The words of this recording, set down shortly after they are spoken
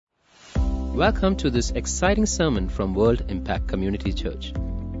Welcome to this exciting sermon from World Impact Community Church.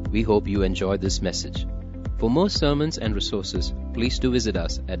 We hope you enjoy this message. For more sermons and resources, please do visit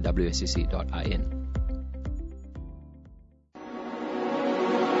us at wscc.in.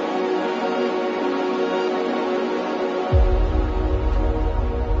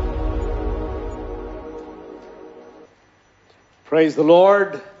 Praise the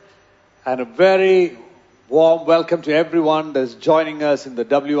Lord, and a very warm welcome to everyone that's joining us in the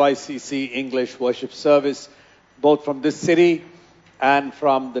WICC English worship service, both from this city and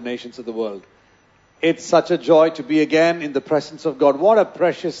from the nations of the world. It's such a joy to be again in the presence of God. What a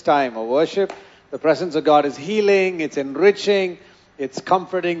precious time of worship. The presence of God is healing, it's enriching, it's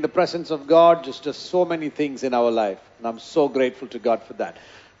comforting. The presence of God just does so many things in our life, and I'm so grateful to God for that.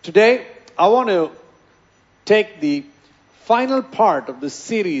 Today, I want to take the final part of the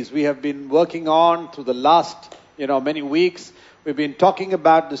series we have been working on through the last, many weeks. We've been talking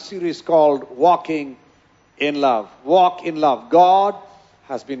about the series called Walking in Love. Walk in love. God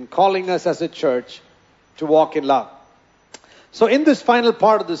has been calling us as a church to walk in love. So in this final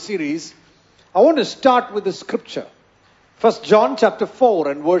part of the series, I want to start with the scripture. 1 John chapter 4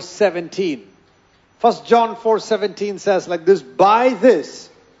 and verse 17. 1 John 4:17 says like this: By this,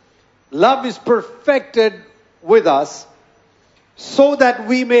 love is perfected with us, so that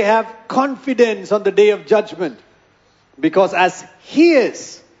we may have confidence on the day of judgment. Because as He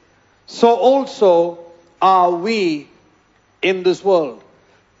is, so also are we in this world.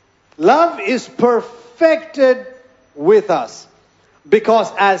 Love is perfected with us.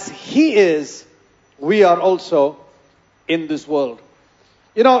 Because as He is, we are also in this world.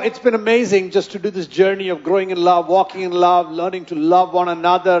 It's been amazing just to do this journey of growing in love, walking in love, learning to love one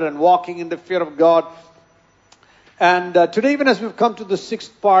another and walking in the fear of God. And today, even as we've come to the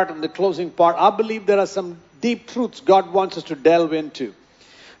sixth part and the closing part, I believe there are some deep truths God wants us to delve into.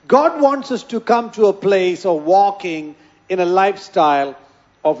 God wants us to come to a place of walking in a lifestyle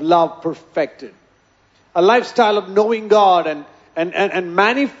of love perfected. A lifestyle of knowing God and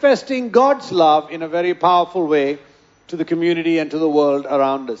manifesting God's love in a very powerful way to the community and to the world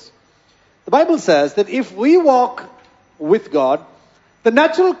around us. The Bible says that if we walk with God, the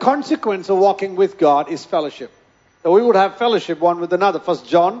natural consequence of walking with God is fellowship. That we would have fellowship one with another. 1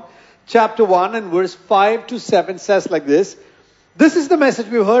 John chapter 1 and verse 5 to 7 says like this: This is the message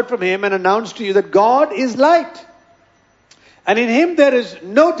we heard from Him and announced to you, that God is light, and in Him there is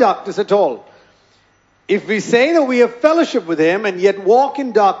no darkness at all. If we say that we have fellowship with Him and yet walk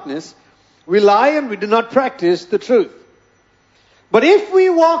in darkness, we lie and we do not practice the truth. But if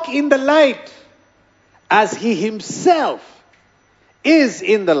we walk in the light, as He Himself is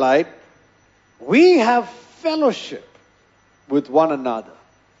in the light, we have fellowship with one another,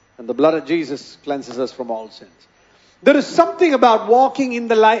 and the blood of Jesus cleanses us from all sins. There is something about walking in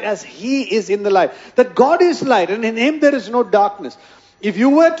the light as He is in the light, that God is light and in Him there is no darkness. If you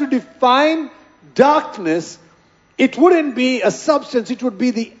were to define darkness, it wouldn't be a substance, it would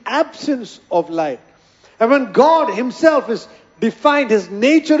be the absence of light. And when God Himself is defined, His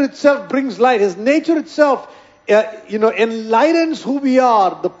nature itself brings light. His nature itself enlightens who we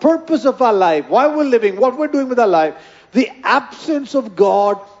are, the purpose of our life, why we're living, what we're doing with our life. The absence of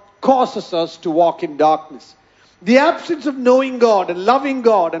God causes us to walk in darkness. The absence of knowing God and loving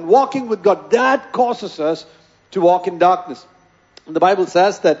God and walking with God, that causes us to walk in darkness. And the Bible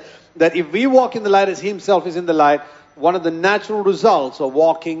says that if we walk in the light as He Himself is in the light, one of the natural results of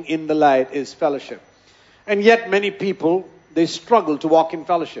walking in the light is fellowship. And yet many people, they struggle to walk in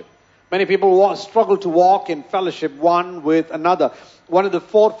fellowship. Many people struggle to walk in fellowship one with another. One of the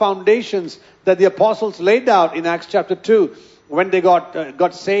four foundations that the apostles laid out in Acts chapter 2, when they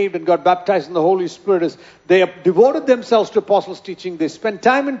got saved and got baptized in the Holy Spirit, is they devoted themselves to apostles' teaching. They spent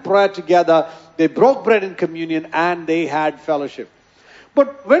time in prayer together. They broke bread in communion, and they had fellowship.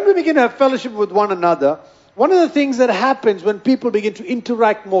 But when we begin to have fellowship with one another, one of the things that happens when people begin to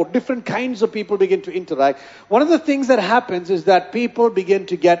interact more, different kinds of people begin to interact, one of the things that happens is that people begin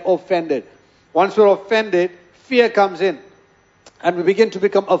to get offended. Once we're offended, fear comes in. And we begin to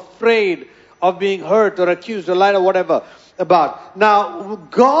become afraid of being hurt or accused or lied or whatever about. Now,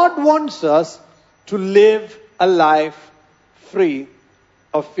 God wants us to live a life free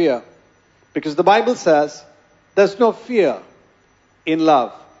of fear. Because the Bible says there's no fear in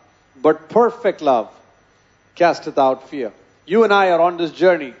love, but perfect love casteth out fear. You and I are on this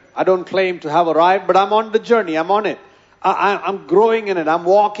journey. I don't claim to have arrived, but I'm on the journey. I'm on it. I'm growing in it. I'm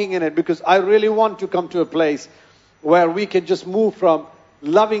walking in it because I really want to come to a place where we can just move from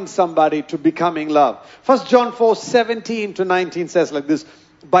loving somebody to becoming love. 1 John 4:17 to 19 says like this: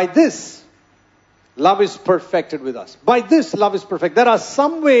 By this, Love is perfected with us. By this, love is perfect. There are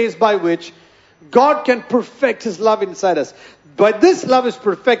some ways by which God can perfect His love inside us. By this, love is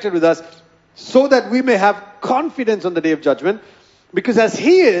perfected with us so that we may have confidence on the day of judgment. Because as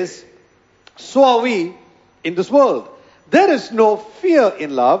He is, so are we in this world. There is no fear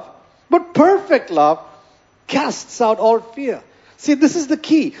in love, but perfect love casts out all fear. See, this is the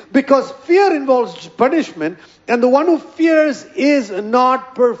key. Because fear involves punishment, and the one who fears is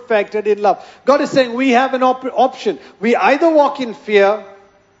not perfected in love. God is saying we have an option. We either walk in fear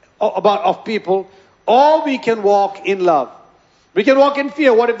of people, or we can walk in love. We can walk in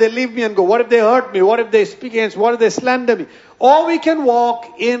fear. What if they leave me and go? What if they hurt me? What if they speak against? What if they slander me? Or we can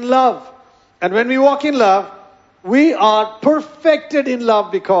walk in love. And when we walk in love, we are perfected in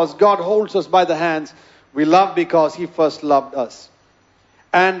love because God holds us by the hands. We love because He first loved us.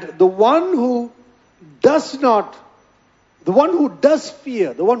 And the one who does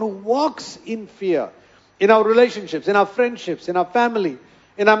fear, the one who walks in fear, in our relationships, in our friendships, in our family,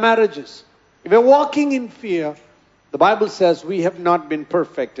 in our marriages, if we're walking in fear, the Bible says we have not been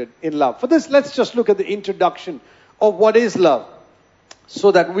perfected in love. For this, let's just look at the introduction of what is love,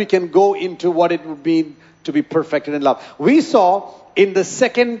 so that we can go into what it would mean to be perfected in love. We saw in the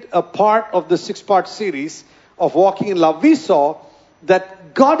second part of the 6-part series of Walking in Love, we saw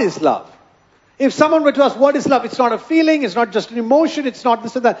that God is love. If someone were to ask, what is love? It's not a feeling, it's not just an emotion, it's not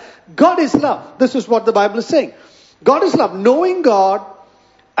this and that. God is love. This is what the Bible is saying. God is love. Knowing God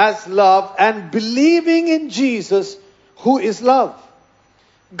as love and believing in Jesus, who is love.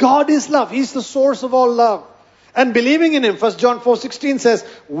 God is love. He's the source of all love. And believing in Him, 1 John 4:16 says,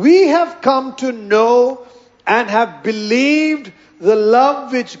 we have come to know and have believed the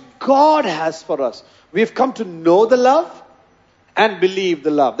love which God has for us. We've come to know the love and believe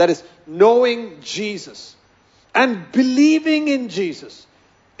the love. That is, knowing Jesus and believing in Jesus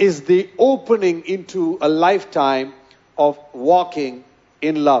is the opening into a lifetime of walking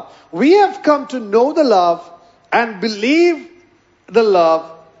in love. We have come to know the love and believe the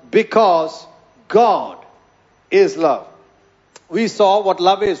love because God is love. We saw what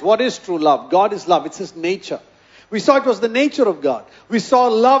love is. What is true love? God is love. It's His nature. We saw it was the nature of God. We saw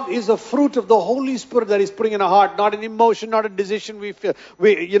love is a fruit of the Holy Spirit that He's putting in our heart, not an emotion, not a decision we feel,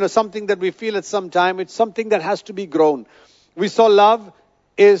 something that we feel at some time. It's something that has to be grown. We saw love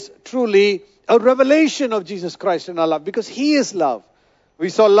is truly a revelation of Jesus Christ in our life because He is love. We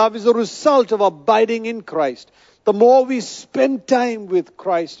saw love is a result of abiding in Christ. The more we spend time with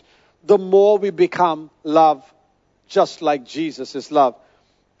Christ, the more we become love, just like Jesus is love.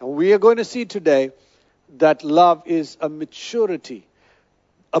 And we are going to see today that love is a maturity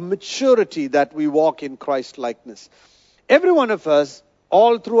that we walk in Christ likeness. Every one of us,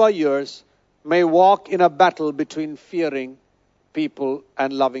 all through our years, may walk in a battle between fearing people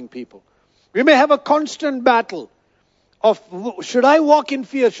and loving people. We may have a constant battle of, should I walk in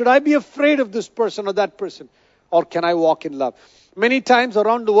fear? Should I be afraid of this person or that person? Or can I walk in love? Many times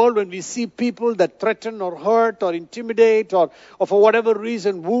around the world when we see people that threaten or hurt or intimidate or for whatever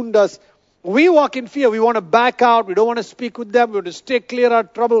reason wound us, we walk in fear. We want to back out. We don't want to speak with them. We want to stay clear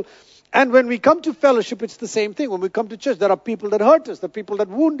of trouble. And when we come to fellowship, it's the same thing. When we come to church, there are people that hurt us, there are people that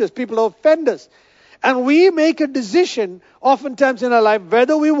wound us, people that offend us. And we make a decision oftentimes in our life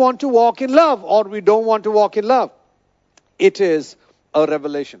whether we want to walk in love or we don't want to walk in love. It is a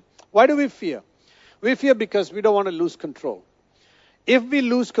revelation. Why do we fear? We fear because we don't want to lose control. If we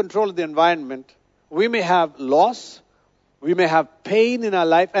lose control of the environment, we may have loss, we may have pain in our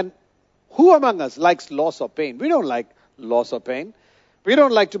life. And who among us likes loss or pain? We don't like loss or pain. We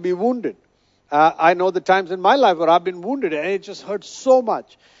don't like to be wounded. I know the times in my life where I've been wounded and it just hurts so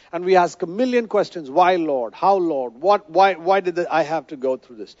much. And we ask a million questions. Why, Lord? How, Lord? Why did I have to go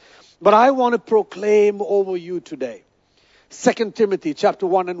through this? But I want to proclaim over you today. 2 Timothy chapter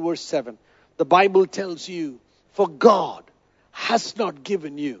 1 and verse 7. The Bible tells you, for God has not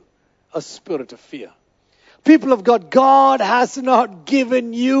given you a spirit of fear. People of God, God has not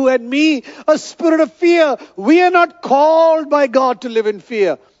given you and me a spirit of fear. We are not called by God to live in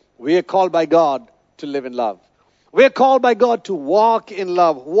fear. We are called by God to live in love. We are called by God to walk in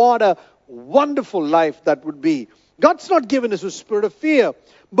love. What a wonderful life that would be. God's not given us a spirit of fear,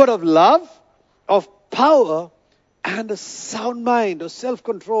 but of love, of power, and a sound mind, or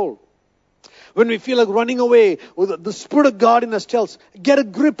self-control. When we feel like running away, the Spirit of God in us tells, get a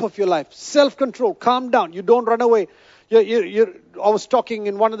grip of your life. Self-control, calm down. You don't run away. I was talking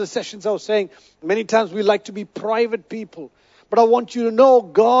in one of the sessions, I was saying, many times we like to be private people. But I want you to know,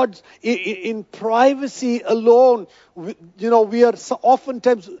 God, in privacy alone, we are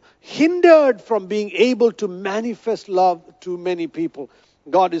oftentimes hindered from being able to manifest love to many people.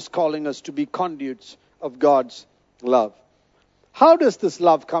 God is calling us to be conduits of God's love. How does this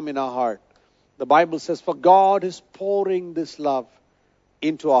love come in our heart? The Bible says, for God is pouring this love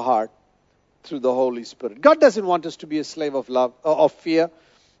into our heart through the Holy Spirit. God doesn't want us to be a slave of love, of fear,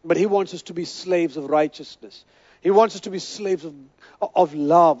 but He wants us to be slaves of righteousness. He wants us to be slaves of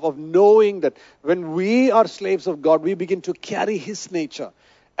love, of knowing that when we are slaves of God, we begin to carry His nature.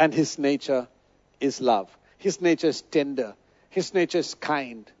 And His nature is love. His nature is tender. His nature is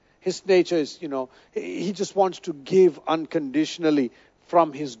kind. His nature is, He just wants to give unconditionally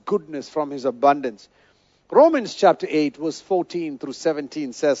from His goodness, from His abundance. Romans chapter 8, verse 14 through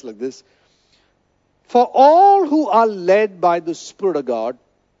 17 says like this. For all who are led by the Spirit of God,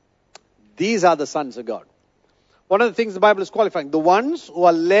 these are the sons of God. One of the things the Bible is qualifying, the ones who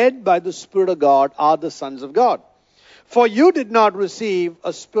are led by the Spirit of God are the sons of God. For you did not receive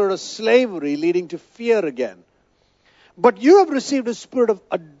a spirit of slavery leading to fear again, but you have received a spirit of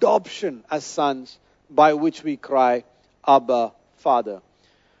adoption as sons, by which we cry, Abba, Father.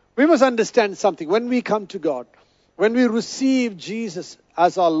 We must understand something. When we come to God, when we receive Jesus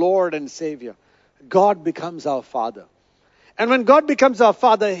as our Lord and Savior, God becomes our Father. And when God becomes our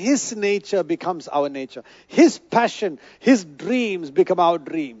Father, His nature becomes our nature. His passion, His dreams become our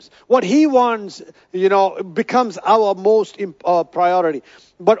dreams. What He wants, becomes our most priority.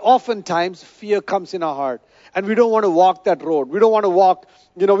 But oftentimes, fear comes in our heart. And we don't want to walk that road. We don't want to walk,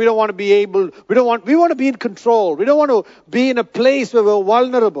 we don't want to be able, we want to be in control. We don't want to be in a place where we're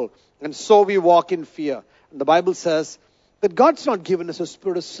vulnerable. And so we walk in fear. And the Bible says that God's not given us a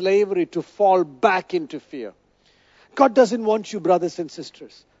spirit of slavery to fall back into fear. God doesn't want you, brothers and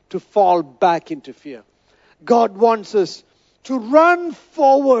sisters, to fall back into fear. God wants us to run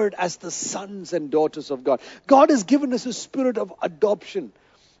forward as the sons and daughters of God. God has given us a spirit of adoption,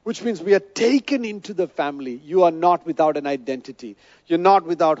 which means we are taken into the family. You are not without an identity. You're not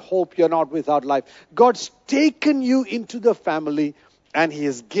without hope. You're not without life. God's taken you into the family, and He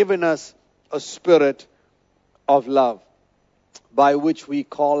has given us a spirit of love, by which we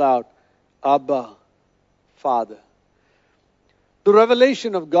call out, Abba, Father. The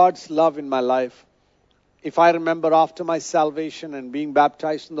revelation of God's love in my life, if I remember after my salvation and being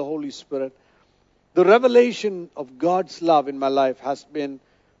baptized in the Holy Spirit, the revelation of God's love in my life has been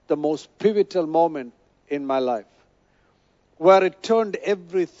the most pivotal moment in my life, where it turned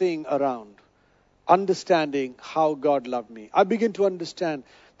everything around, understanding how God loved me. I began to understand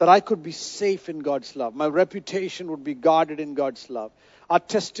that I could be safe in God's love. My reputation would be guarded in God's love. Our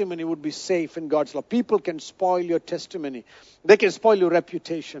testimony would be safe in God's love. People can spoil your testimony. They can spoil your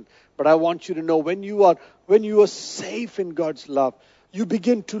reputation. But I want you to know, when you are safe in God's love, you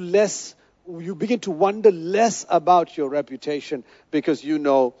begin to wonder less about your reputation, because you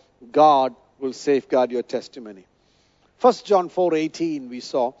know God will safeguard your testimony. 1 John 4:18, we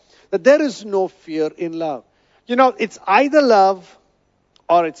saw that there is no fear in love. It's either love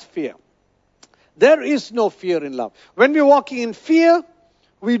or it's fear. There is no fear in love. When we're walking in fear,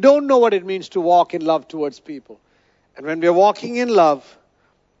 we don't know what it means to walk in love towards people. And when we're walking in love,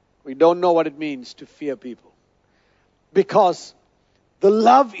 we don't know what it means to fear people. Because the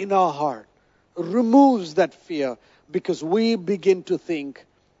love in our heart removes that fear, because we begin to think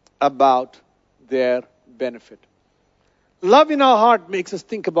about their benefit. Love in our heart makes us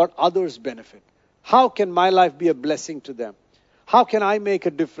think about others' benefit. How can my life be a blessing to them? How can I make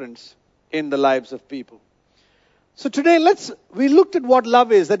a difference in the lives of people? So today we looked at what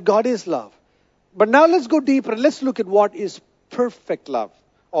love is, that God is love. But now let's go deeper and let's look at what is perfect love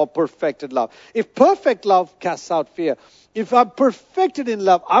or perfected love. If perfect love casts out fear, if I'm perfected in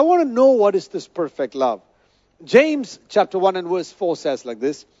love, I want to know what is this perfect love. James chapter 1 and verse 4 says like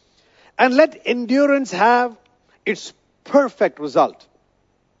this, and let endurance have its perfect result,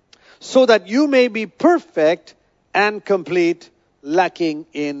 so that you may be perfect and complete, lacking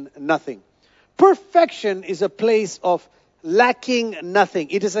in nothing. Perfection is a place of lacking nothing.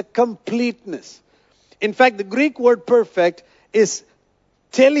 It is a completeness. In fact, the Greek word perfect is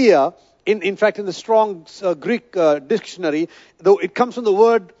telia. In fact, in the Strong's Greek dictionary, though it comes from the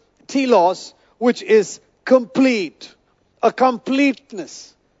word telos, which is complete, a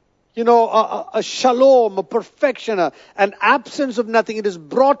completeness. A shalom, a perfection, an absence of nothing. It is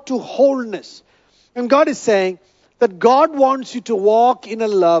brought to wholeness. And God is saying that God wants you to walk in a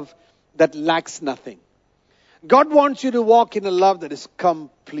love that lacks nothing. God wants you to walk in a love that is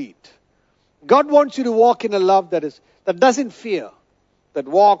complete. God wants you to walk in a love that doesn't fear, that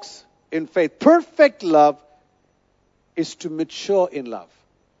walks in faith. Perfect love is to mature in love.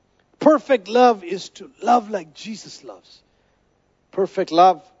 Perfect love is to love like Jesus loves. Perfect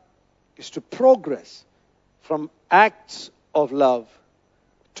love is to progress from acts of love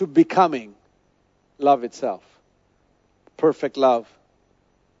to becoming love itself. Perfect love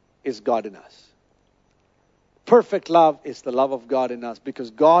is God in us. Perfect love is the love of God in us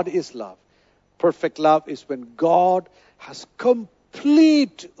because God is love. Perfect love is when God has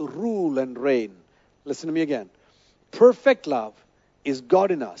complete rule and reign. Listen to me again. Perfect love is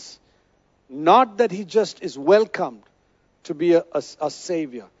God in us. Not that He just is welcomed to be a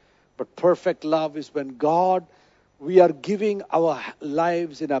Savior. But perfect love is when God, we are giving our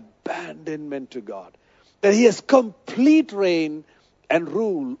lives in abandonment to God. That He has complete reign and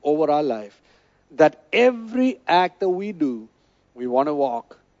rule over our life. That every act that we do, we want to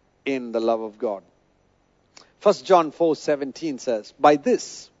walk in the love of God. 1 John 4:17 says, By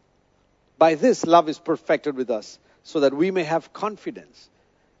this love is perfected with us, so that we may have confidence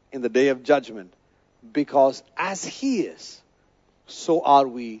in the day of judgment. Because as He is, so are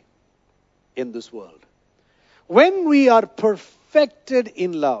we in this world. When we are perfected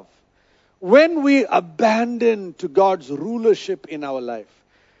in love, when we abandon to God's rulership in our life,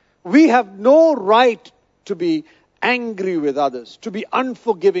 we have no right to be angry with others, to be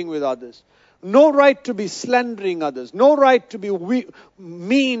unforgiving with others, no right to be slandering others, no right to be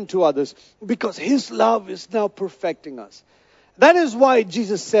mean to others, because His love is now perfecting us. That is why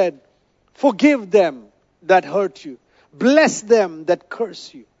Jesus said, forgive them that hurt you. Bless them that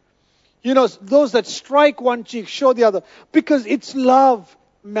curse you. You know, those that strike one cheek, show the other, because it's love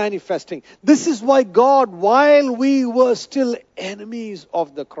manifesting. This is why God, while we were still enemies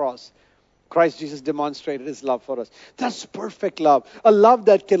of the cross, Christ Jesus demonstrated His love for us. That's perfect love. A love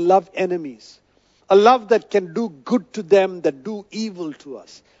that can love enemies. A love that can do good to them that do evil to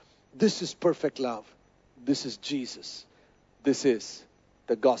us. This is perfect love. This is Jesus. This is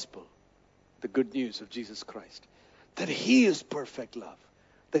the gospel. The good news of Jesus Christ. That He is perfect love.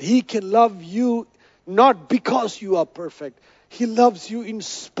 That He can love you not because you are perfect. He loves you in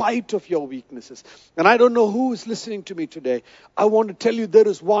spite of your weaknesses. And I don't know who is listening to me today. I want to tell you there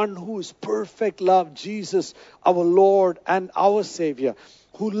is one who is perfect love. Jesus, our Lord and our Savior.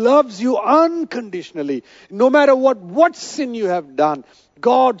 Who loves you unconditionally. No matter what sin you have done.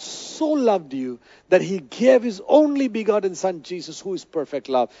 God so loved you that He gave His only begotten Son, Jesus, who is perfect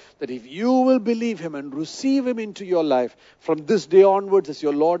love. That if you will believe Him and receive Him into your life from this day onwards as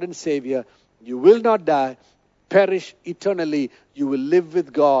your Lord and Savior, you will not die, perish eternally. You will live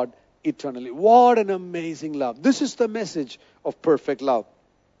with God eternally. What an amazing love. This is the message of perfect love.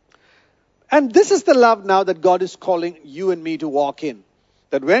 And this is the love now that God is calling you and me to walk in.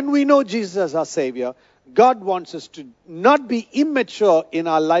 That when we know Jesus as our Savior, God wants us to not be immature in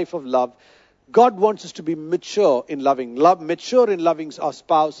our life of love. God wants us to be mature in loving. Mature in loving our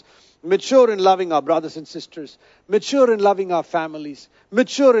spouse. Mature in loving our brothers and sisters. Mature in loving our families.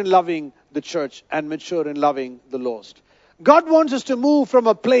 Mature in loving the church. And mature in loving the lost. God wants us to move from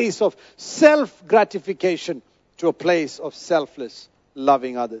a place of self-gratification to a place of selfless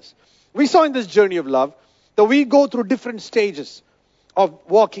loving others. We saw in this journey of love that we go through different stages of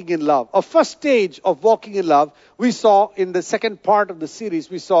walking in love. A first stage of walking in love, we saw in the second part of the series,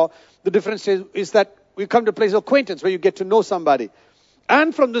 we saw the different stages is that we come to a place of acquaintance where you get to know somebody.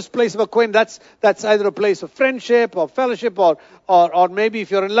 And from this place of acquaintance, that's either a place of friendship or fellowship or maybe if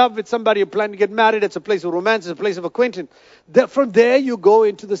you're in love with somebody, you plan to get married, it's a place of romance, it's a place of acquaintance. From there you go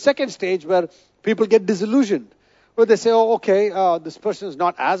into the second stage where people get disillusioned. Where they say, oh, okay, this person is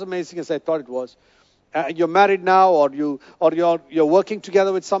not as amazing as I thought it was. You're married now or you're working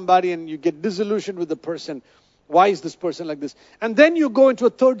together with somebody and you get disillusioned with the person. Why is this person like this? And then you go into a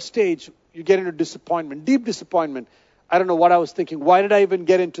third stage. You get into disappointment, deep disappointment. I don't know what I was thinking. Why did I even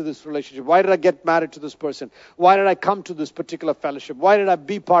get into this relationship? Why did I get married to this person? Why did I come to this particular fellowship? Why did I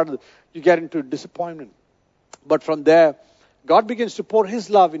be part of it? You get into disappointment. But from there, God begins to pour His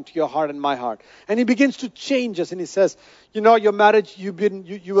love into your heart and my heart. And He begins to change us. And He says, you know, your marriage, you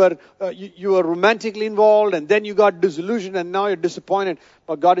were romantically involved and then you got disillusioned and now you're disappointed.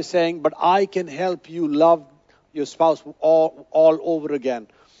 But God is saying, but I can help you love your spouse all over again.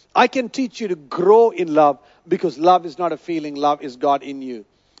 I can teach you to grow in love because love is not a feeling. Love is God in you.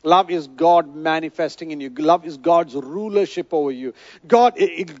 Love is God manifesting in you. Love is God's rulership over you.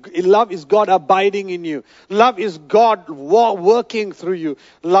 Love is God abiding in you. Love is God working through you.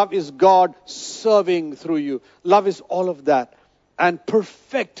 Love is God serving through you. Love is all of that and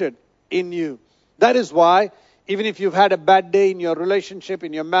perfected in you. That is why, even if you've had a bad day in your relationship,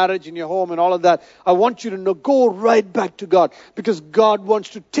 in your marriage, in your home and all of that, I want you to know, go right back to God. Because God wants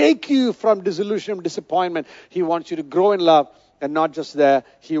to take you from disillusion, disappointment. He wants you to grow in love. And not just there,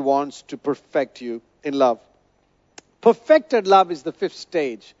 He wants to perfect you in love. Perfected love is the fifth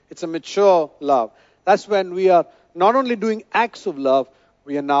stage. It's a mature love. That's when we are not only doing acts of love,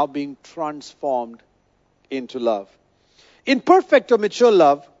 we are now being transformed into love. In perfect or mature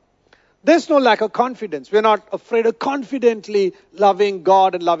love, there's no lack of confidence. We're not afraid of confidently loving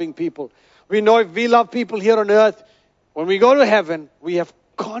God and loving people. We know if we love people here on earth, when we go to heaven, we have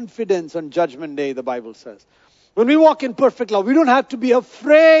confidence on Judgment Day, the Bible says. When we walk in perfect love, we don't have to be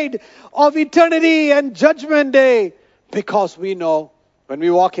afraid of eternity and Judgment Day, because we know when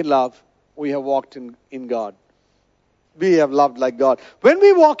we walk in love, we have walked in God. We have loved like God. When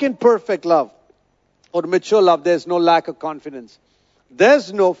we walk in perfect love or mature love, there's no lack of confidence.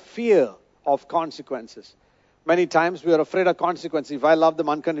 There's no fear of consequences. Many times we are afraid of consequences. If I love them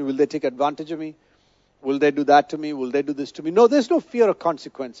unconditionally, will they take advantage of me? Will they do that to me? Will they do this to me? No, there's no fear of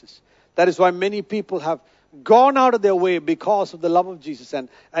consequences. That is why many people have gone out of their way because of the love of Jesus and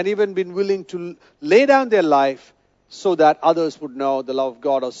even been willing to lay down their life so that others would know the love of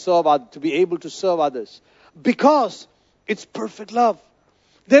God or to be able to serve others. Because it's perfect love.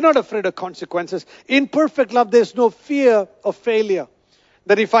 They're not afraid of consequences. In perfect love, there's no fear of failure.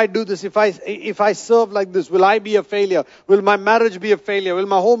 That if I do this, if I serve like this, will I be a failure? Will my marriage be a failure? Will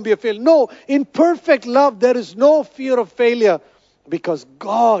my home be a failure? No, in perfect love, there is no fear of failure, because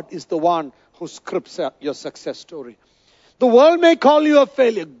God is the one who scripts your success story. The world may call you a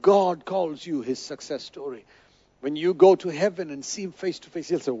failure. God calls you his success story. When you go to heaven and see him face to face,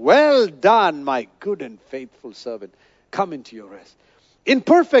 he'll say, well done, my good and faithful servant. Come into your rest. In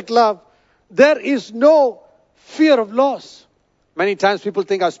perfect love, there is no fear of loss. Many times people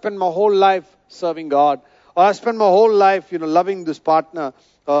think, I spend my whole life serving God, or I spend my whole life, loving this partner,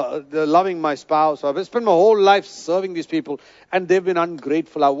 loving my spouse, or I spend my whole life serving these people, and they've been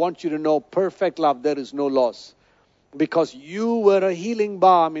ungrateful. I want you to know, perfect love, there is no loss. Because you were a healing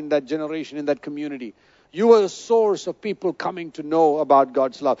balm in that generation, in that community. You were a source of people coming to know about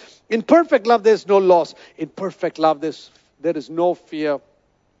God's love. In perfect love, there's no loss. In perfect love, there is no fear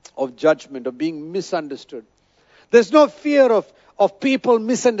of judgment, of being misunderstood. There's no fear of people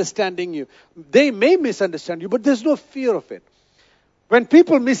misunderstanding you. They may misunderstand you, but there's no fear of it. When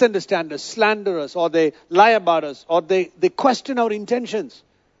people misunderstand us, slander us, or they lie about us, or they question our intentions,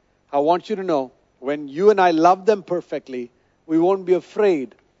 I want you to know, when you and I love them perfectly, we won't be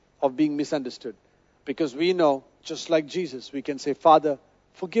afraid of being misunderstood. Because we know, just like Jesus, we can say, Father,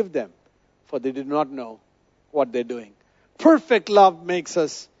 forgive them, for they did not know what they're doing. Perfect love makes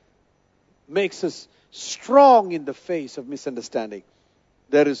us strong in the face of misunderstanding.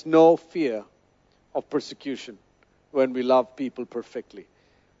 There is no fear of persecution when we love people perfectly.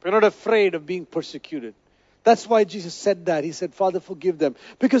 We're not afraid of being persecuted. That's why Jesus said that. He said, Father, forgive them.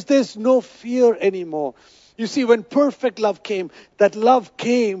 Because there's no fear anymore. You see, when perfect love came, that love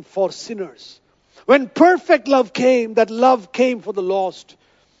came for sinners. When perfect love came, that love came for the lost.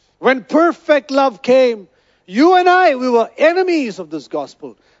 When perfect love came, you and I, we were enemies of this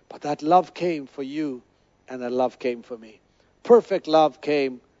gospel. But that love came for you, and that love came for me. Perfect love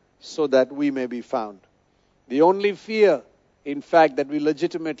came so that we may be found. The only fear, in fact, that we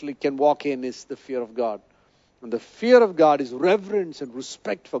legitimately can walk in is the fear of God. And the fear of God is reverence and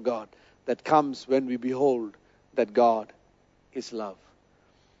respect for God that comes when we behold that God is love.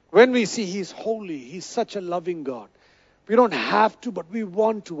 When we see He's holy, He's such a loving God. We don't have to, but we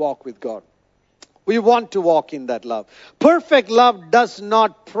want to walk with God. We want to walk in that love. Perfect love does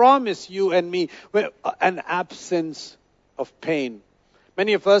not promise you and me an absence of pain.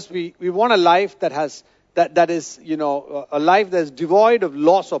 Many of us, we want a life that is a life that is devoid of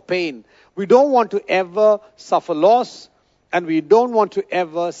loss or pain. We don't want to ever suffer loss, and we don't want to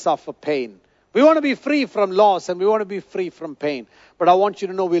ever suffer pain. We want to be free from loss, and we want to be free from pain. But I want you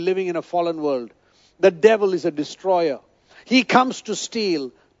to know we're living in a fallen world. The devil is a destroyer. He comes to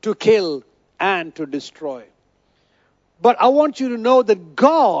steal, to kill, and to destroy. But I want you to know that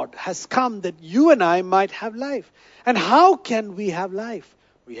God has come that you and I might have life. And how can we have life?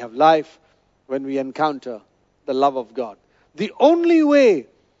 We have life when we encounter the love of God. The only way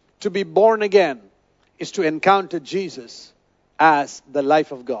to be born again is to encounter Jesus as the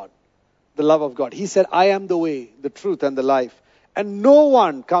life of God, the love of God. He said, I am the way, the truth, and the life. And no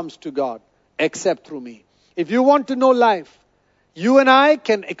one comes to God except through me. If you want to know life, you and I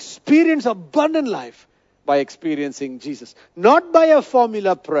can experience abundant life by experiencing Jesus. Not by a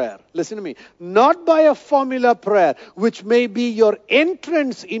formula prayer. Listen to me. Not by a formula prayer, which may be your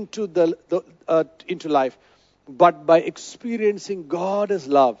entrance into into life, but by experiencing God as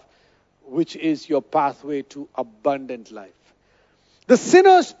love, which is your pathway to abundant life. The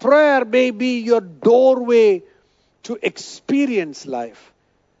sinner's prayer may be your doorway to experience life,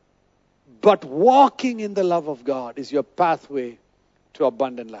 but walking in the love of God is your pathway to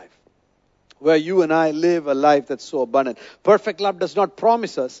abundant life. where you and I live a life that's so abundant. Perfect love does not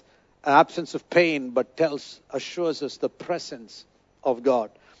promise us an absence of pain, but assures us the presence of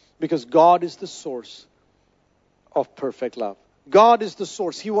God. Because God is the source of perfect love. God is the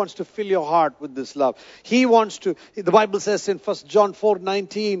source. He wants to fill your heart with this love. He wants to, the Bible says in 1 John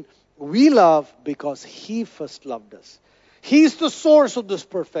 4:19, we love because He first loved us. He's the source of this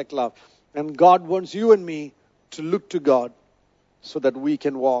perfect love. And God wants you and me to look to God so that we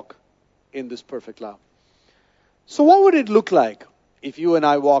can walk in this perfect love. So what would it look like if you and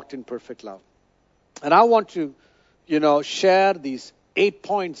I walked in perfect love? And I want to, share these 8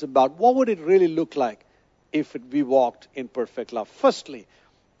 points about what would it really look like if we walked in perfect love. Firstly,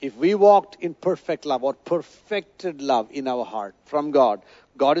 if we walked in perfect love or perfected love in our heart from God,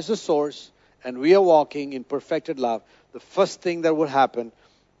 God is the source and we are walking in perfected love, the first thing that would happen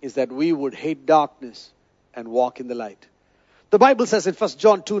is that we would hate darkness and walk in the light. The Bible says in 1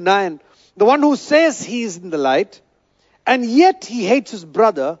 John 2:9, the one who says he is in the light and yet he hates his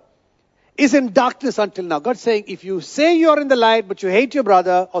brother is in darkness until now. God's saying if you say you're in the light but you hate your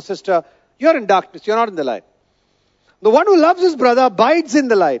brother or sister, you're in darkness, you're not in the light. The one who loves his brother abides in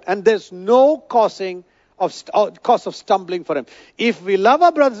the light and there's no cause of stumbling for him. If we love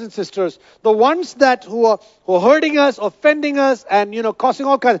our brothers and sisters, the ones who are hurting us, offending us, and causing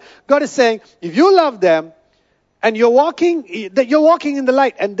all kinds, God is saying, if you love them and you're walking in the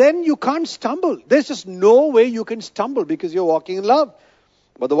light, and then you can't stumble. There's just no way you can stumble because you're walking in love.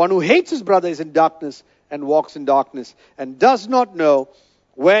 But the one who hates his brother is in darkness and walks in darkness and does not know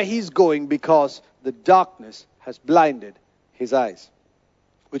where he's going because the darkness has blinded his eyes.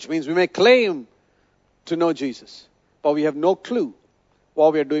 Which means we may claim to know Jesus, but we have no clue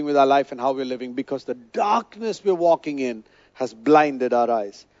what we are doing with our life and how we're living because the darkness we're walking in has blinded our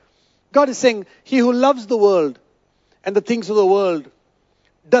eyes. God is saying, he who loves the world and the things of the world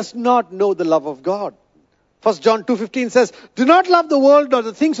does not know the love of God. 1 John 2:15 says, do not love the world or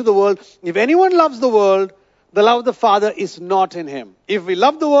the things of the world. If anyone loves the world, the love of the Father is not in him. If we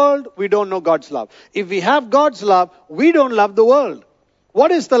love the world, we don't know God's love. If we have God's love, we don't love the world.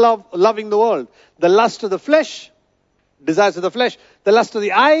 What is the loving the world? The lust of the flesh, desires of the flesh, the lust of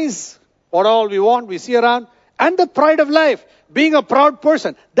the eyes, what all we want, we see around, and the pride of life, being a proud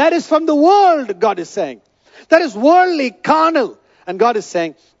person. That is from the world, God is saying. That is worldly, carnal. And God is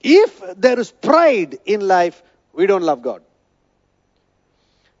saying, if there is pride in life, we don't love God.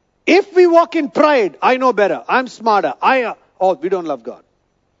 If we walk in pride, I know better, I'm smarter, we don't love God.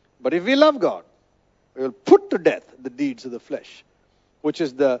 But if we love God, we will put to death the deeds of the flesh, which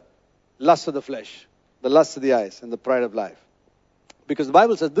is the lust of the flesh, the lust of the eyes, and the pride of life. Because the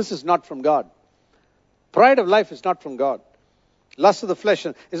Bible says this is not from God. Pride of life is not from God. Lust of the flesh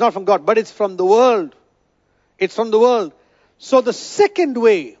is not from God, but it's from the world. It's from the world. So the second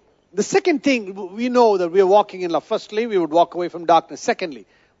thing we know that we are walking in love. Firstly, we would walk away from darkness. Secondly,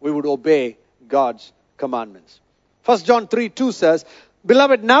 we would obey God's commandments. 1 John 3:2 says,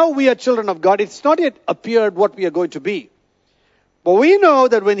 beloved, now we are children of God. It's not yet appeared what we are going to be. But we know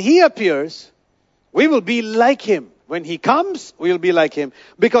that when He appears, we will be like Him. When He comes, we will be like Him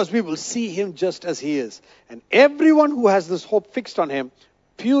because we will see Him just as He is. And everyone who has this hope fixed on Him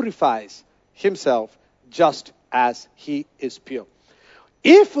purifies himself just as He is pure.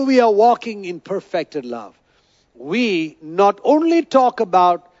 If we are walking in perfected love, we not only talk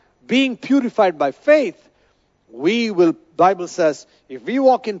about being purified by faith, Bible says, if we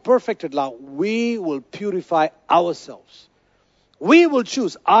walk in perfected love, we will purify ourselves. We will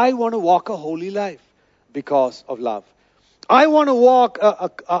choose, I want to walk a holy life because of love. I want to walk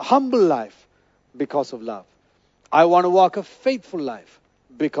a humble life because of love. I want to walk a faithful life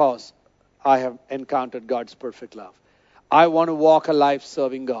because I have encountered God's perfect love. I want to walk a life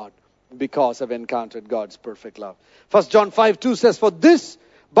serving God because I've encountered God's perfect love. 1 John 5:2 says,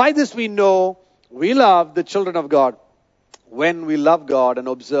 by this we know we love the children of God when we love God and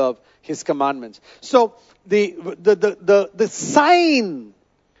observe His commandments. So the sign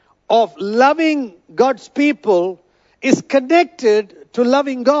of loving God's people is connected to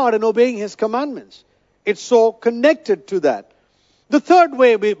loving God and obeying His commandments. It's so connected to that. The third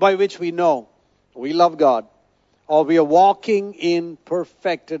way by which we know we love God, or we are walking in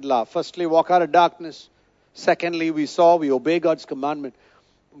perfected love. Firstly, walk out of darkness. Secondly, we obey God's commandment.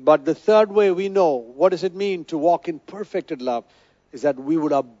 But the third way we know, what does it mean to walk in perfected love, is that we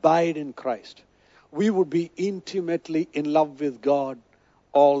would abide in Christ. We would be intimately in love with God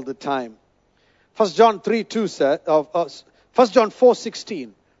all the time. 1 John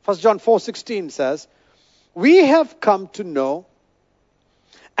 4:16 says, we have come to know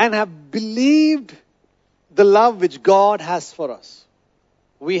and have believed the love which God has for us.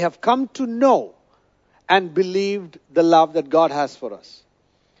 we have come to know and believed the love that God has for us.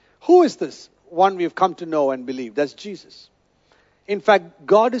 Who is this one we've come to know and believe? That's Jesus. In fact,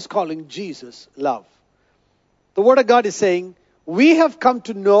 God is calling Jesus love. The Word of God is saying, we have come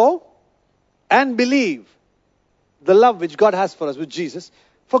to know and believe the love which God has for us with Jesus.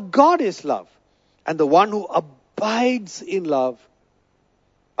 For God is love. And the one who abides in love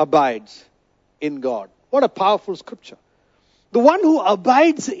abides in God. What a powerful scripture. The one who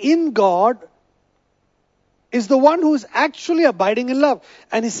abides in God is the one who is actually abiding in love.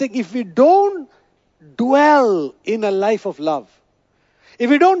 And he's saying, if we don't dwell in a life of love, if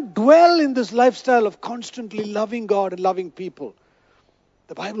we don't dwell in this lifestyle of constantly loving God and loving people,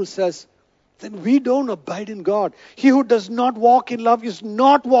 the Bible says, then we don't abide in God. He who does not walk in love is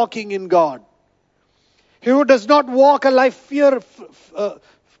not walking in God. He who does not walk a life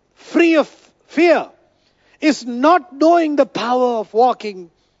free of fear is not knowing the power of walking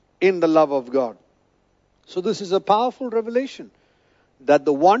in the love of God. So this is a powerful revelation that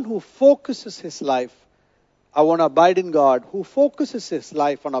the one who focuses his life, I want to abide in God, who focuses his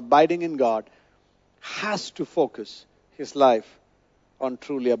life on abiding in God, has to focus his life on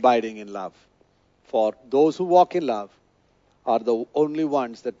truly abiding in love. For those who walk in love are the only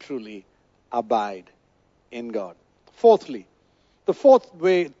ones that truly abide in God. Fourthly, the fourth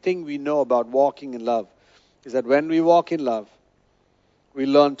thing we know about walking in love is that when we walk in love, we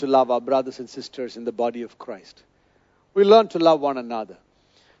learn to love our brothers and sisters in the body of Christ. We learn to love one another.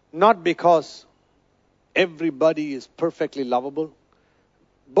 Not because everybody is perfectly lovable,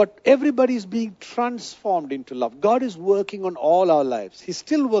 but everybody is being transformed into love. God is working on all our lives. He's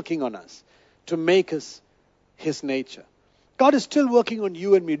still working on us to make us His nature. God is still working on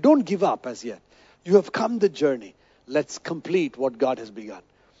you and me. Don't give up as yet. You have come the journey. Let's complete what God has begun.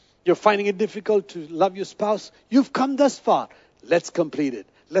 You're finding it difficult to love your spouse. You've come thus far. Let's complete it.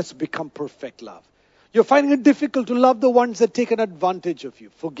 Let's become perfect love. You're finding it difficult to love the ones that take an advantage of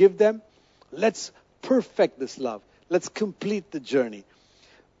you. Forgive them. Let's perfect this love. Let's complete the journey.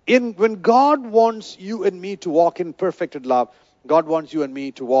 When God wants you and me to walk in perfected love, God wants you and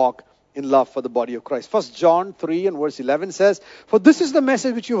me to walk in love for the body of Christ. 1 John 3 and verse 11 says, "For this is the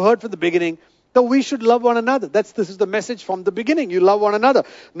message which you heard from the beginning, that we should love one another." This is the message from the beginning. You love one another.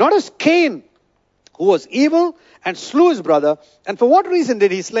 Not as Cain, who was evil and slew his brother. And for what reason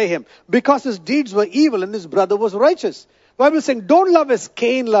did he slay him? Because his deeds were evil and his brother was righteous. The Bible is saying, don't love as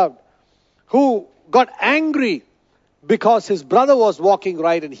Cain loved, who got angry because his brother was walking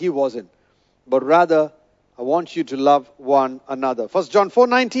right and he wasn't. But rather, I want you to love one another. 1 John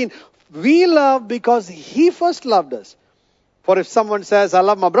 4:19, we love because he first loved us. For if someone says, I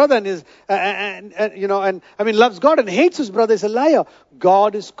love my brother and loves God and hates his brother, is a liar.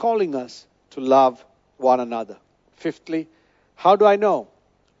 God is calling us to love one another. Fifthly, how do I know?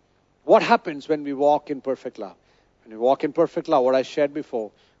 What happens when we walk in perfect love? When we walk in perfect love, what I shared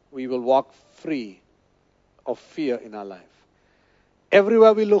before, we will walk free of fear in our life.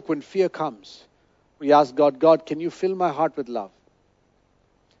 Everywhere we look, when fear comes, we ask God, God, can you fill my heart with love?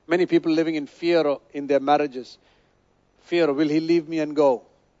 Many people living in fear in their marriages. Fear of, will he leave me and go?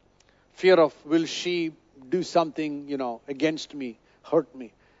 Fear of, will she do something, against me, hurt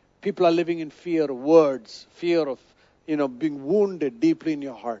me? People are living in fear of words, fear of, being wounded deeply in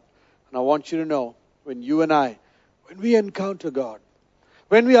your heart. And I want you to know, when you and I, when we encounter God,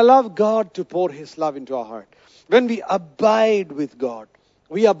 when we allow God to pour His love into our heart, when we abide with God,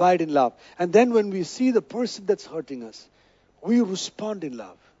 we abide in love. And then when we see the person that's hurting us, we respond in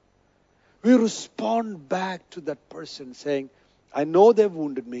love. We respond back to that person saying, I know they've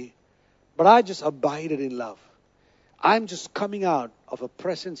wounded me, but I just abided in love. I'm just coming out of a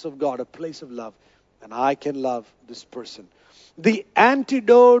presence of God, a place of love, and I can love this person. The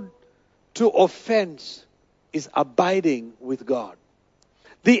antidote to offense is abiding with God.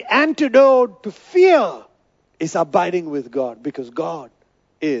 The antidote to fear is abiding with God, because God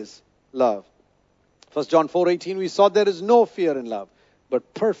is love. 1 John 4:18, we saw there is no fear in love,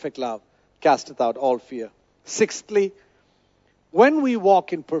 but perfect love casteth out all fear. Sixthly, when we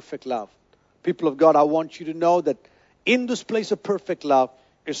walk in perfect love, people of God, I want you to know that in this place of perfect love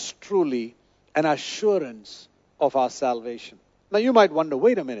is truly an assurance of our salvation. Now you might wonder,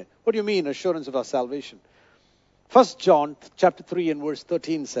 wait a minute, what do you mean assurance of our salvation? 1 John chapter 3 and verse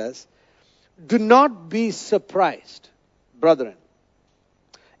 13 says, do not be surprised, brethren,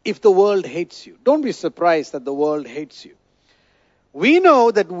 if the world hates you. Don't be surprised that the world hates you. We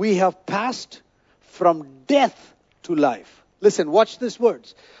know that we have passed from death to life. Listen, watch these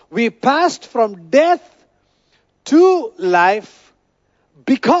words. We passed from death to life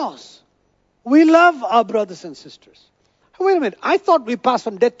because we love our brothers and sisters. Wait a minute. I thought we passed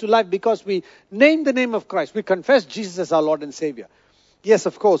from death to life because we named the name of Christ. We confessed Jesus as our Lord and Savior. Yes,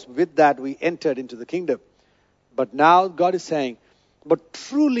 of course, with that we entered into the kingdom. But now God is saying, but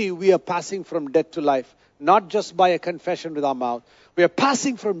truly we are passing from death to life, not just by a confession with our mouth. We are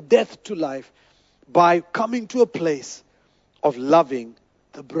passing from death to life by coming to a place of loving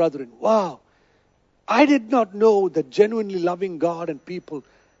the brethren. Wow. I did not know that genuinely loving God and people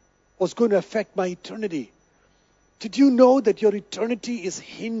was going to affect my eternity. Did you know that your eternity is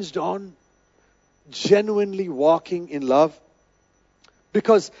hinged on genuinely walking in love?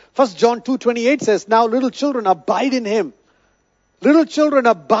 Because 1 John 2:28 says, now little children, abide in Him. Little children,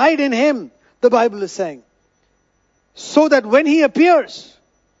 abide in Him, the Bible is saying. So that when He appears,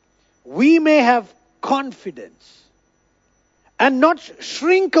 we may have confidence and not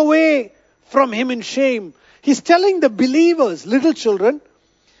shrink away from Him in shame. He's telling the believers, little children,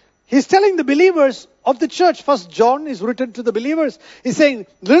 He's telling the believers of the church. 1 John is written to the believers. He's saying,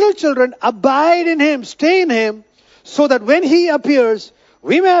 little children, abide in Him, stay in Him, so that when He appears,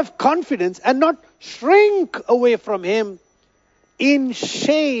 we may have confidence and not shrink away from Him in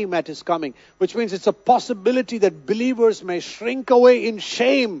shame at His coming. Which means it's a possibility that believers may shrink away in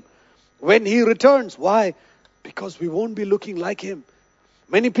shame when He returns. Why? Because we won't be looking like Him.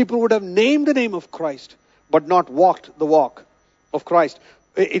 Many people would have named the name of Christ, but not walked the walk of Christ.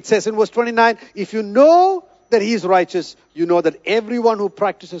 It says in verse 29, if you know that He is righteous, you know that everyone who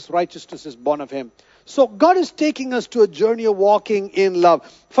practices righteousness is born of Him. So God is taking us to a journey of walking in love.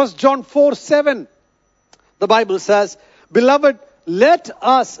 1 John 4:7, the Bible says, beloved, let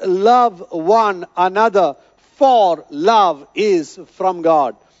us love one another, for love is from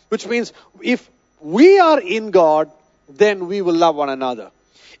God. Which means if we are in God, then we will love one another.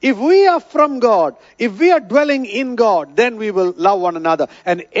 If we are from God, if we are dwelling in God, then we will love one another.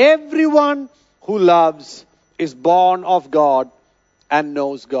 And everyone who loves is born of God and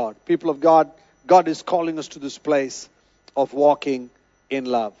knows God. People of God, God is calling us to this place of walking in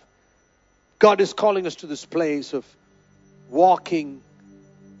love. God is calling us to this place of walking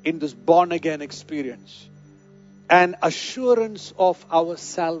in this born again experience and assurance of our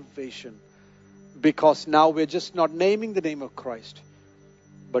salvation. Because now we're just not naming the name of Christ,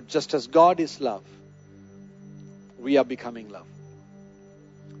 but just as God is love, we are becoming love.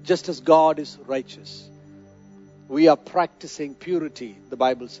 Just as God is righteous, we are practicing purity, the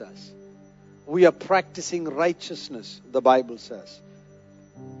Bible says. We are practicing righteousness, the Bible says.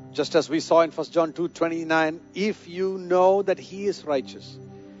 Just as we saw in 1 John 2:29, if you know that He is righteous,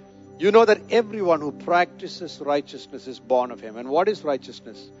 you know that everyone who practices righteousness is born of Him. And what is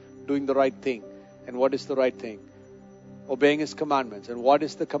righteousness? Doing the right thing. And what is the right thing? Obeying His commandments. And what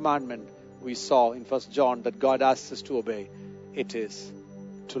is the commandment we saw in 1 John that God asks us to obey? It is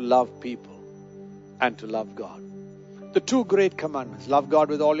to love people and to love God. The two great commandments. Love God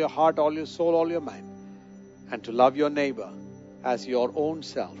with all your heart, all your soul, all your mind. And to love your neighbor as your own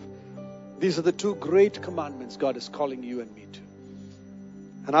self. These are the two great commandments God is calling you and me to.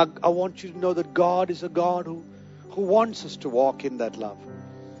 And I want you to know that God is a God who wants us to walk in that love.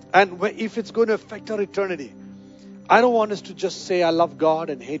 And if it's going to affect our eternity, I don't want us to just say, I love God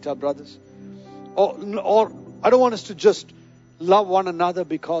and hate our brothers. Or I don't want us to just love one another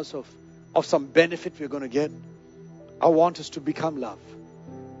because of some benefit we're going to get. I want us to become love.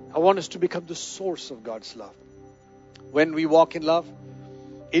 I want us to become the source of God's love. When we walk in love,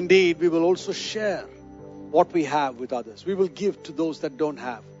 indeed, we will also share what we have with others. We will give to those that don't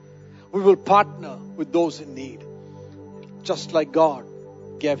have. We will partner with those in need. Just like God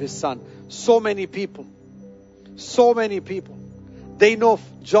gave His Son. So many people, they know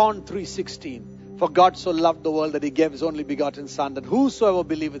John 3:16. For God so loved the world that He gave His only begotten Son, that whosoever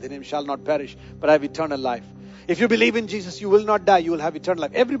believeth in Him shall not perish, but have eternal life. If you believe in Jesus, you will not die, you will have eternal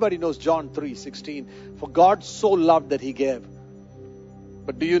life. Everybody knows John 3:16. For God so loved that He gave.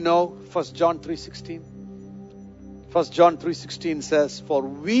 But do you know 1 John 3:16? 1 John 3:16 says, for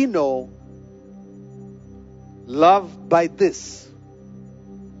we know love by this,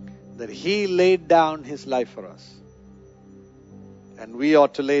 that He laid down His life for us. And we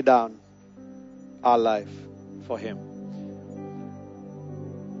ought to lay down our life for Him.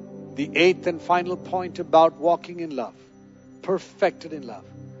 The eighth and final point about walking in love, perfected in love,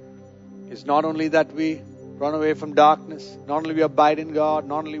 is not only that we run away from darkness, not only we abide in God,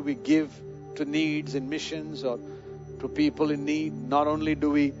 not only we give to needs in missions or to people in need, not only do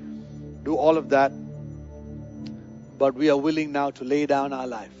we do all of that, but we are willing now to lay down our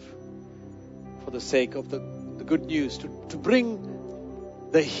life for the sake of the good news, to bring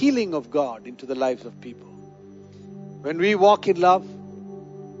the healing of God into the lives of people. When we walk in love,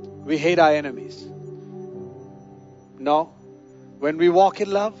 we hate our enemies. No. When we walk in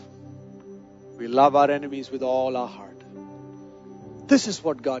love, we love our enemies with all our heart. This is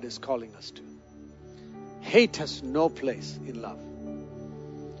what God is calling us to. Hate has no place in love.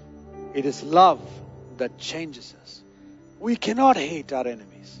 It is love that changes us. We cannot hate our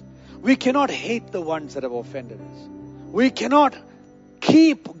enemies. We cannot hate the ones that have offended us. We cannot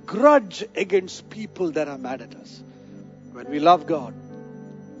keep grudge against people that are mad at us. When we love God,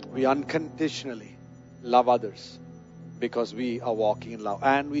 we unconditionally love others because we are walking in love.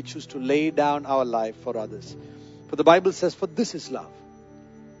 And we choose to lay down our life for others. For the Bible says, for this is love.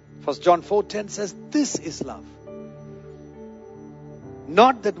 1 John 4:10 says, this is love.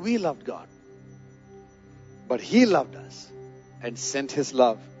 Not that we loved God, but He loved us and sent His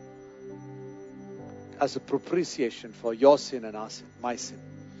love as a propitiation for your sin and our sin, my sin.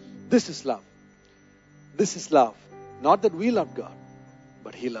 This is love. This is love. Not that we loved God,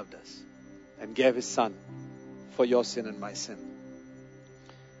 but He loved us and gave His Son for your sin and my sin.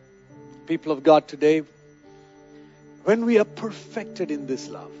 People of God, today, when we are perfected in this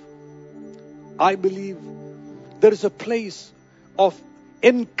love, I believe there is a place of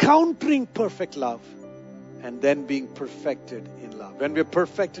encountering perfect love and then being perfected in love. When we are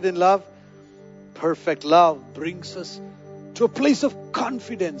perfected in love, perfect love brings us to a place of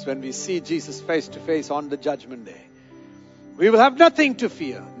confidence when we see Jesus face to face on the judgment day. We will have nothing to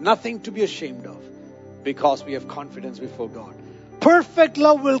fear, nothing to be ashamed of, because we have confidence before God. Perfect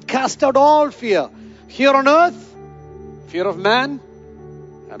love will cast out all fear here on earth, fear of man,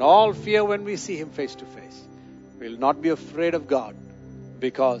 and all fear when we see Him face to face. We will not be afraid of God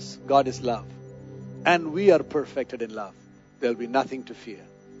because God is love. And we are perfected in love. There will be nothing to fear.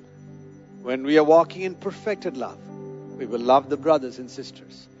 When we are walking in perfected love, we will love the brothers and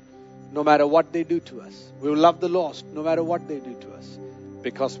sisters no matter what they do to us. We will love the lost no matter what they do to us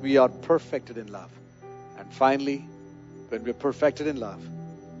because we are perfected in love. And finally, when we're perfected in love,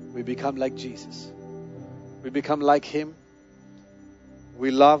 we become like Jesus. We become like Him.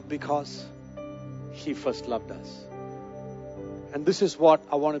 We love because He first loved us. And this is what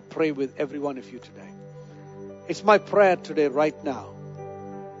I want to pray with every one of you today. It's my prayer today, right now,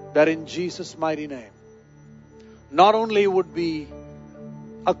 that in Jesus' mighty name, not only would be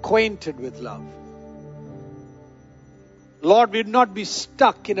acquainted with love, Lord, we'd not be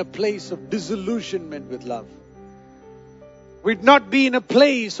stuck in a place of disillusionment with love. We'd not be in a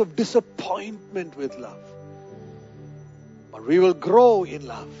place of disappointment with love. But we will grow in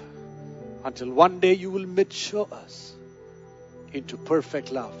love until one day you will mature us into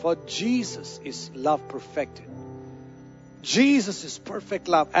perfect love. For Jesus is love perfected. Jesus is perfect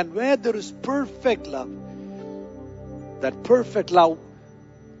love. And where there is perfect love, that perfect love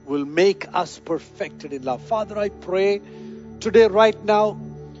will make us perfected in love. Father, I pray today, right now,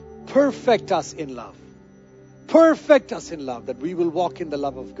 perfect us in love. Perfect us in love, that we will walk in the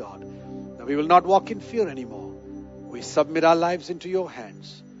love of God. That we will not walk in fear anymore. We submit our lives into your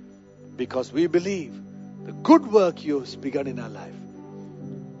hands because we believe the good work you have begun in our life,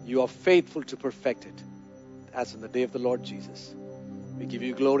 you are faithful to perfect it, as in the day of the Lord Jesus. We give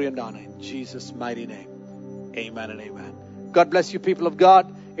you glory and honor in Jesus' mighty name. Amen and amen. God bless you, people of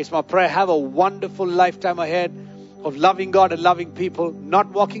God. It's my prayer. Have a wonderful lifetime ahead of loving God and loving people, not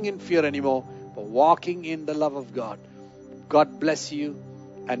walking in fear anymore, but walking in the love of God. God bless you,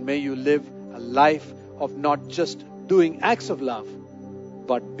 and may you live a life of not just doing acts of love,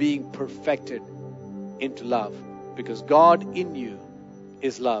 but being perfected into love, because God in you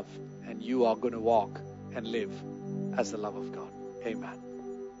is love, and you are going to walk and live as the love of God. Amen.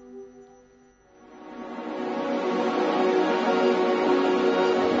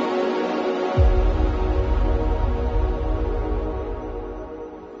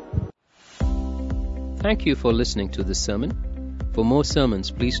 Thank you for listening to this sermon. For more sermons,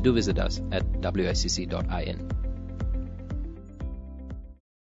 please do visit us at wicc.in.